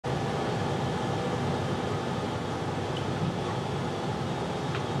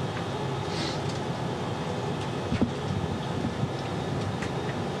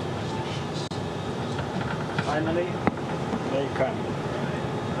finally they come.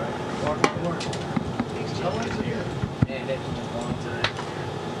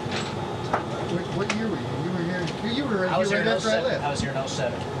 What year were you? You were here. You were I was here in after I 07. left. I was here in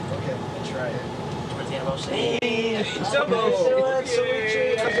 07. Okay. That's right. Towards the end of 07. Hey, Sweet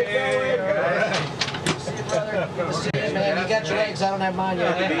treat. How's it going? Good to see you, brother. Good to see you, man. You got your eggs. I don't have mine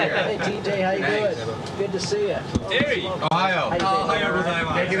yet. Hey, TJ, how you doing? Good to see you. Terry! Ohio.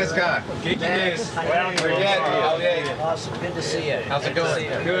 Genki desu ka? Genki desu. Awesome. Good to see you. How's it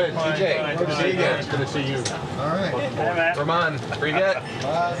going? Good. TJ, good to see you again. good to see you. All right. Hey, Matt. Ramon, forget.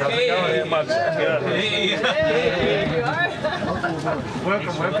 How's it going? Good.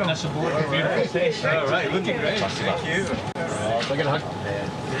 Welcome. Us aboard the beautiful station. All right, looking great. Thank you. Look at her.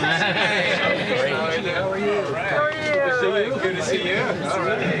 Hey, how are you? Good to see you. All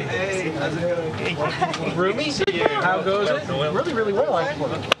right. Hey, how's it going? Roomy? How goes it? Really, really well,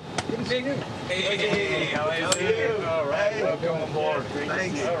 actually. Good to see you. Hey, how are you? All right. Welcome aboard.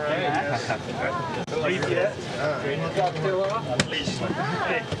 Thanks. All right.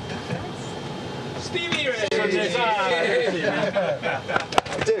 Stevie Ray.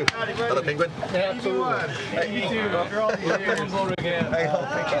 Two. Hello, Penguin. Yeah, absolutely. You too. You're all here. Welcome aboard again. How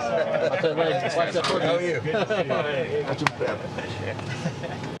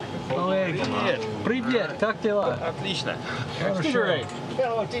are you? Привет, как дела? Отлично. Stevie Ray.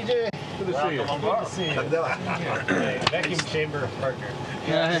 Hello, TJ. Good to see you. Vacuum chamber partner.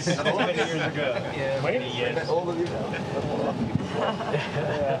 Yeah. Many years ago. Many years. A little bit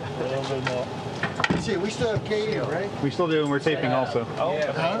more. See, we still have KU, right? We still do, and we're taping also.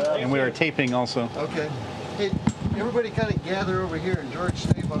 Huh? And we are taping also. Okay. Hey, everybody kind of gather over here, and George,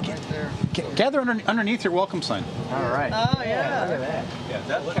 stay about right there. Gather underneath your welcome sign. All right. Oh, yeah. Look at that. Yeah,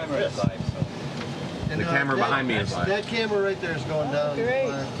 that camera is live. And, The camera behind me is live. That camera right there is going down. Great.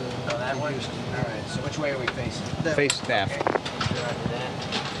 Oh, that one? All right. So which way are we facing? Face staff.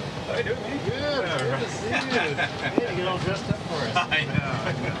 How you doing, man? Good. Good to see you. Yeah, you get all dressed up for us. I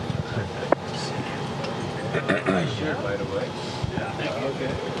know. Nice shirt, by the way.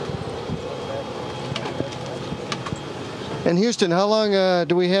 Okay. And Houston, how long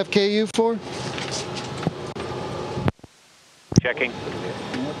do we have KU for? Checking.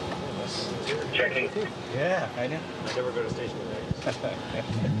 Yeah, I know. I never go to station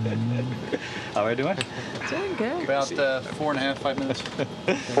How are you doing? Doing good. About 4.5, 5 minutes.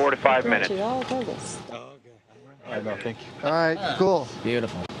 4 to 5 minutes. Montreal, Vegas. I know, thank you. All right, cool.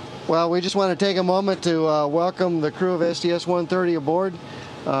 Beautiful. Well, we just want to take a moment to welcome the crew of STS-130 aboard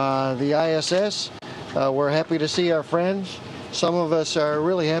the ISS. We're happy to see our friends. Some of us are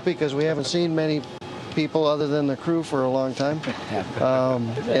really happy because we haven't seen many people other than the crew for a long time.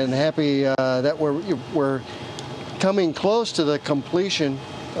 And happy that we're coming close to the completion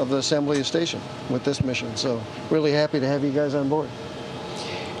of the assembly of station with this mission. So really happy to have you guys on board.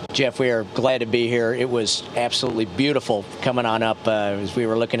 Jeff, we are glad to be here. It was absolutely beautiful coming on up. As we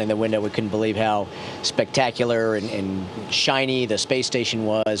were looking in the window, we couldn't believe how spectacular and shiny the space station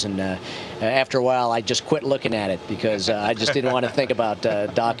was. And after a while, I just quit looking at it because I just didn't want to think about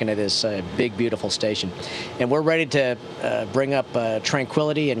docking to this big, beautiful station. And we're ready to bring up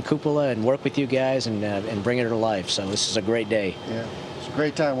Tranquility and Cupola and work with you guys and bring it to life. So this is a great day. Yeah, it's a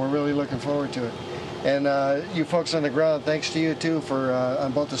great time. We're really looking forward to it. And you folks on the ground, thanks to you too for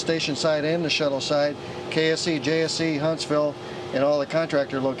on both the station side and the shuttle side, KSC, JSC, Huntsville, and all the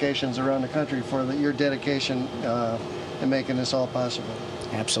contractor locations around the country for your dedication in making this all possible.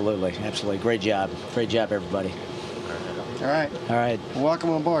 Absolutely, absolutely. Great job, everybody. All right. All right. Welcome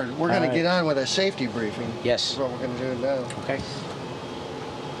on board. We're going to right. get on with a safety briefing. Yes. That's what we're going to do now. Okay.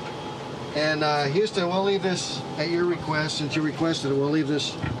 And Houston, we'll leave this at your request. Since you requested it, we'll leave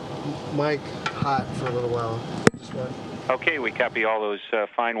this mic hot for a little while. Okay, we copy all those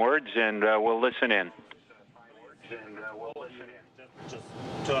fine words, and we'll listen in. Just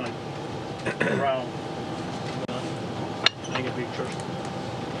turn it around. Take a picture.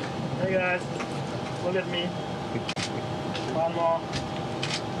 Hey guys, look at me. One more.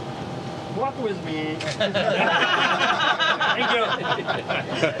 Walk with me. Thank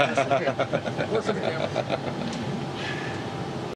you.